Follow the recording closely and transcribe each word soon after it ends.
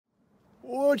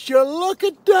Would you look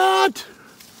at that?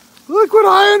 Look what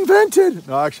I invented.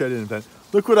 No, actually I didn't invent.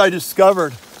 Look what I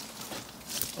discovered.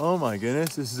 Oh my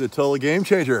goodness, this is a total game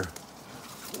changer.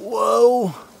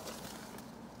 Whoa.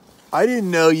 I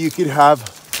didn't know you could have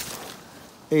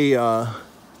your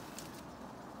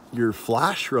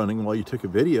flash running while you took a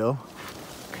video.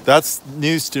 That's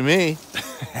news to me.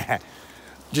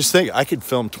 Just think, I could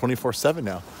film 24/7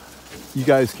 now. You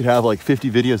guys could have like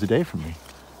 50 videos a day from me.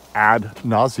 Ad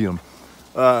nauseum.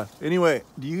 Anyway,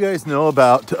 do you guys know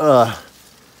about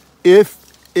if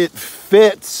it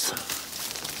fits?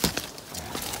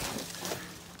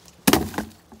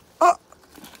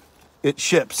 It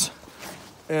ships.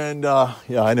 And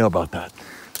yeah, I know about that.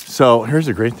 So here's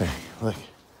a great thing. Like,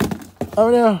 oh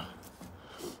no.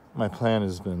 My plan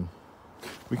has been,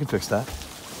 we can fix that.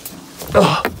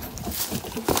 Oh.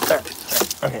 There.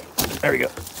 Okay, there we go.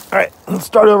 All right, let's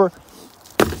start over.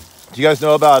 Do you guys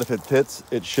know about if it fits,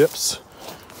 it ships?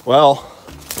 Well,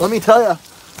 let me tell you.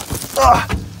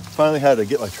 Finally had to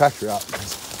get my tractor out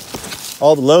because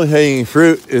all the low-hanging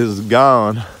fruit is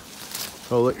gone.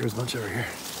 Oh, look, here's a bunch over here.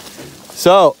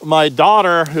 So my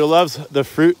daughter, who loves the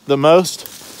fruit the most,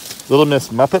 Little Miss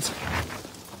Muppet,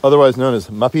 otherwise known as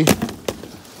Muppy,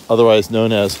 otherwise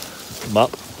known as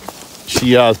Mupp.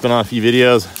 She has been on a few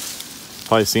videos,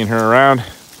 probably seen her around.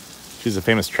 She's a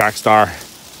famous track star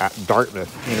at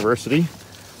Dartmouth University.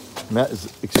 And that is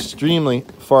extremely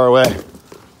far away.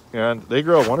 And they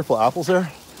grow wonderful apples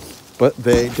there, but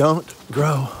they don't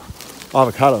grow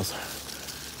avocados.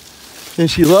 And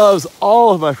she loves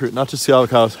all of my fruit, not just the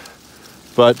avocados.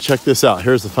 But check this out.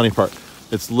 Here's the funny part.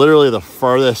 It's literally the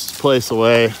farthest place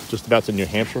away, just about to New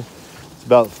Hampshire. It's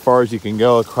about as far as you can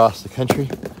go across the country.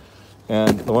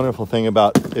 And the wonderful thing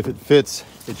about if it fits,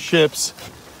 it ships,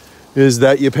 is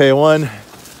that you pay one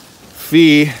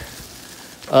fee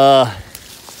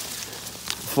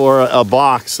for a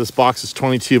box. This box is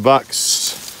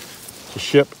 $22 to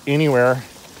ship anywhere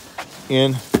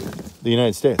in the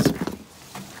United States.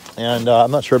 And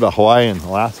I'm not sure about Hawaii and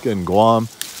Alaska and Guam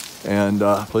and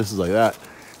places like that.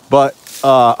 But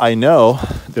I know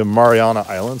the Mariana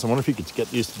Islands. I wonder if you could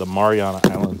get used to the Mariana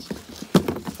Islands.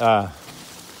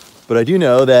 But I do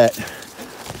know that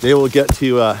they will get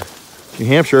to New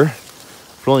Hampshire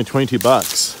for only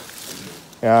 $22.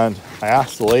 And I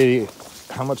asked the lady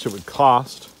how much it would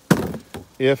cost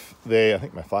if they, I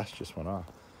think my flash just went off.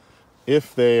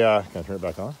 If they, can I turn it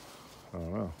back on? I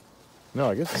don't know.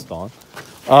 No, I guess it's still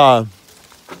on.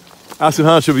 Ask them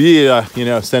how much it would be,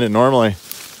 send it normally.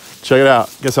 Check it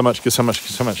out. Guess how much?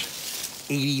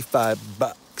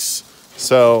 $85.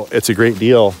 So it's a great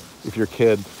deal if your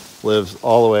kid lives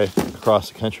all the way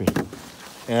across the country.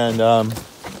 And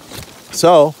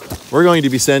so we're going to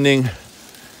be sending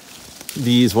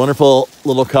these wonderful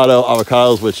little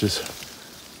avocados, which is,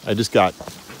 I just got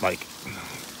like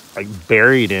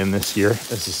buried in this year.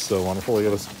 This is so wonderful. Look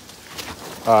at this.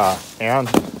 And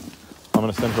I'm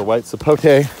going to send her white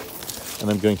sapote,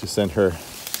 and I'm going to send her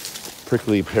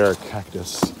prickly pear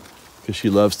cactus because she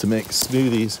loves to make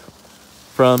smoothies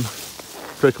from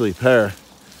prickly pear.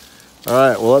 All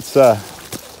right, well, let's go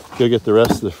get the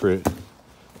rest of the fruit.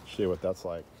 Show you what that's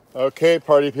like. Okay,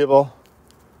 party people,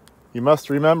 you must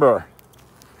remember,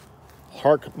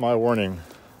 hark my warning.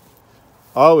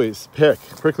 Always pick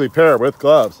prickly pear with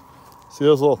gloves. See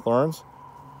those little thorns?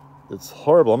 It's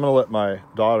horrible. I'm gonna let my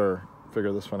daughter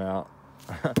figure this one out.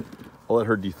 I'll let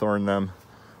her dethorn them.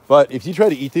 But if you try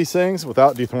to eat these things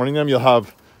without dethorning them, you'll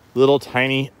have little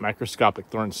tiny microscopic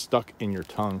thorns stuck in your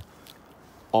tongue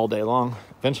all day long.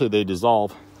 Eventually they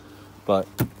dissolve, but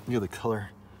look at the color.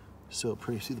 So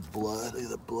pretty. See the blood? Look at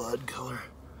the blood color.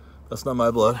 That's not my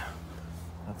blood.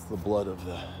 That's the blood of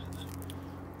the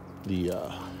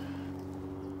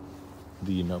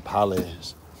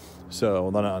nopales. So,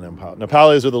 not nopales.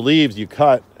 Nopales are the leaves you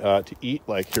cut to eat.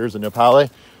 Like, here's a nopale.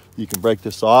 You can break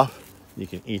this off. You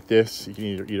can eat this. You can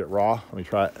either eat it raw. Let me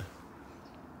try it.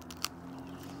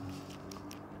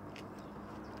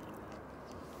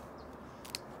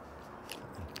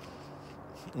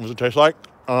 What does it taste like?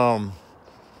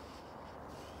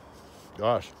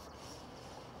 Gosh.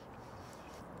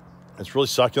 It's really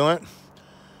succulent.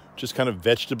 Just kind of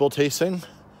vegetable tasting.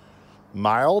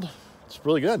 Mild. It's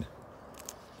really good.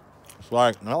 It's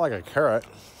like, not like a carrot.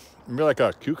 Maybe like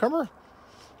a cucumber.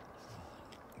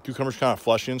 Cucumber's kind of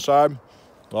fleshy inside.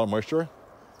 A lot of moisture.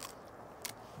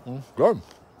 Good.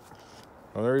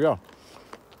 Oh, there you go.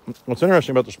 What's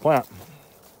interesting about this plant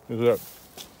is that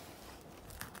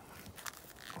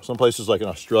some places like in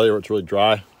Australia where it's really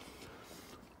dry,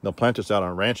 they'll plant this out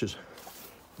on ranches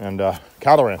and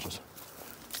cattle ranches.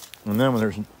 And then when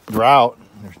there's drought,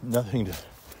 there's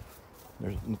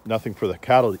there's nothing for the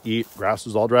cattle to eat. Grass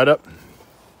is all dried up.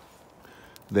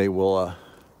 They will,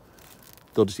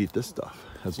 they'll just eat this stuff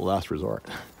as a last resort.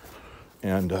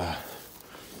 And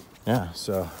yeah,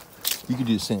 so you could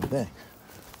do the same thing.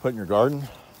 Put in your garden.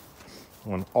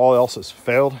 When all else has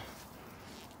failed,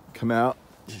 come out,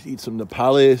 just eat some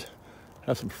nopales,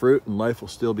 have some fruit, and life will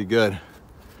still be good.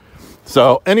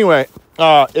 So anyway,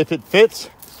 if it fits,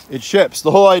 it ships.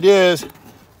 The whole idea is, it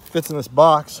fits in this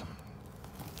box,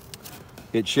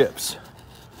 it ships.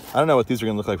 I don't know what these are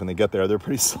gonna look like when they get there. They're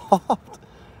pretty soft.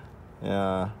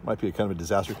 Yeah, might be kind of a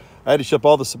disaster. I had to ship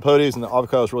all the sapotes, and the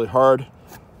avocado is really hard.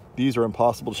 These are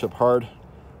impossible to ship hard.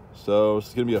 So this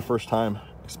is gonna be a first time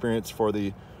experience for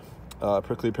the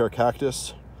prickly pear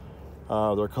cactus.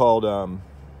 They're called,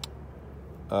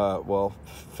 well,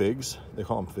 figs. They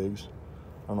call them figs.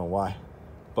 I don't know why.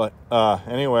 But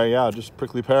anyway, yeah, just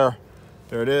prickly pear.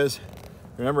 There it is.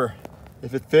 Remember,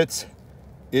 if it fits,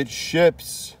 it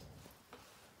ships.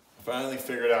 Finally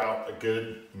figured out a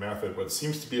good method, what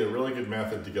seems to be a really good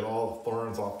method to get all the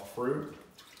thorns off the fruit.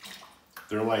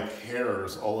 They're like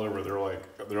hairs all over.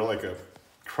 They're like a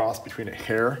cross between a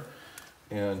hair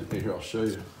and, here, I'll show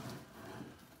you.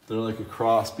 They're like a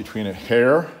cross between a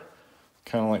hair,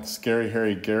 kind of like Scary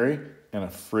Harry Gary, and a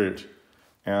fruit.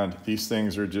 And these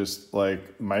things are just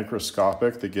like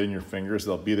microscopic. They get in your fingers.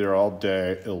 They'll be there all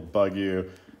day. It'll bug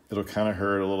you. It'll kind of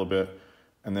hurt a little bit.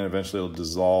 And then eventually it'll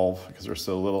dissolve because they're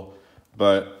so little.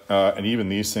 But, and even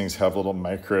these things have little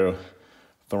micro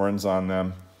thorns on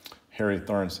them, hairy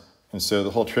thorns. And so the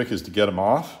whole trick is to get them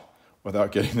off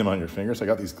without getting them on your fingers. I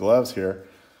got these gloves here.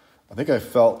 I think I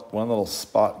felt one little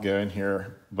spot go in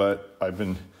here, but I've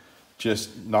been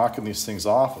just knocking these things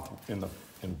off in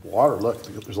water. Look,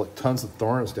 there's like tons of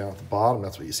thorns down at the bottom.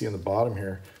 That's what you see in the bottom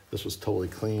here. This was totally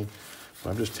clean.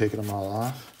 But I'm just taking them all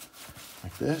off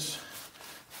like this.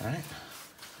 All right.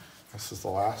 This is the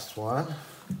last one.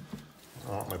 I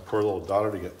don't want my poor little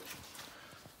daughter to get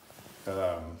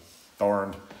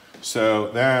thorned.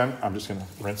 So then I'm just gonna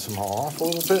rinse them all off a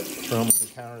little bit, throw them on the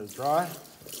counter to dry.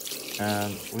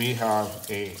 And we have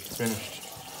a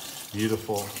finished,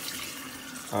 beautiful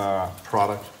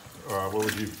product. What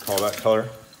would you call that color?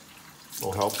 A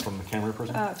little help from the camera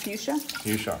person? Fuchsia.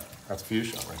 Fuchsia. That's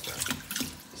fuchsia right there.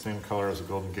 Same color as the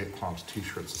Golden Gate Palms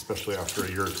t-shirts, especially after a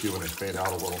year or two when they fade out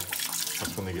a little.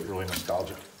 That's when they get really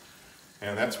nostalgic.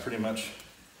 And that's pretty much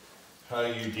how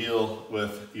you deal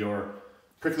with your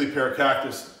prickly pear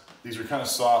cactus. These are kind of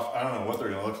soft. I don't know what they're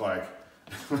gonna look like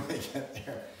when they get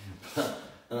there.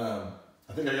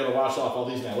 I think I gotta wash off all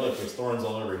these now. Look, there's thorns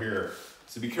all over here.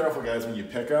 So be careful, guys, when you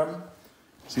pick them.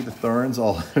 See the thorns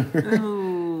all over?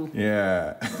 Oh.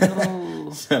 Yeah.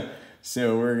 Oh.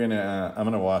 So we're gonna, I'm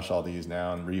gonna wash all these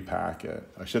now and repack it.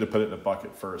 I should have put it in a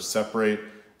bucket first. Separate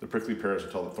the prickly pears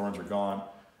until the thorns are gone,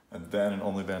 and then and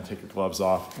only then take your gloves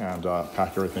off and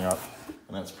pack everything up.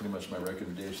 And that's pretty much my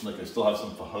recommendation. Like, I still have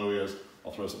some fajolias.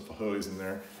 I'll throw some fajolias in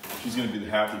there. She's gonna be the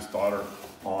happiest daughter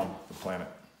on the planet.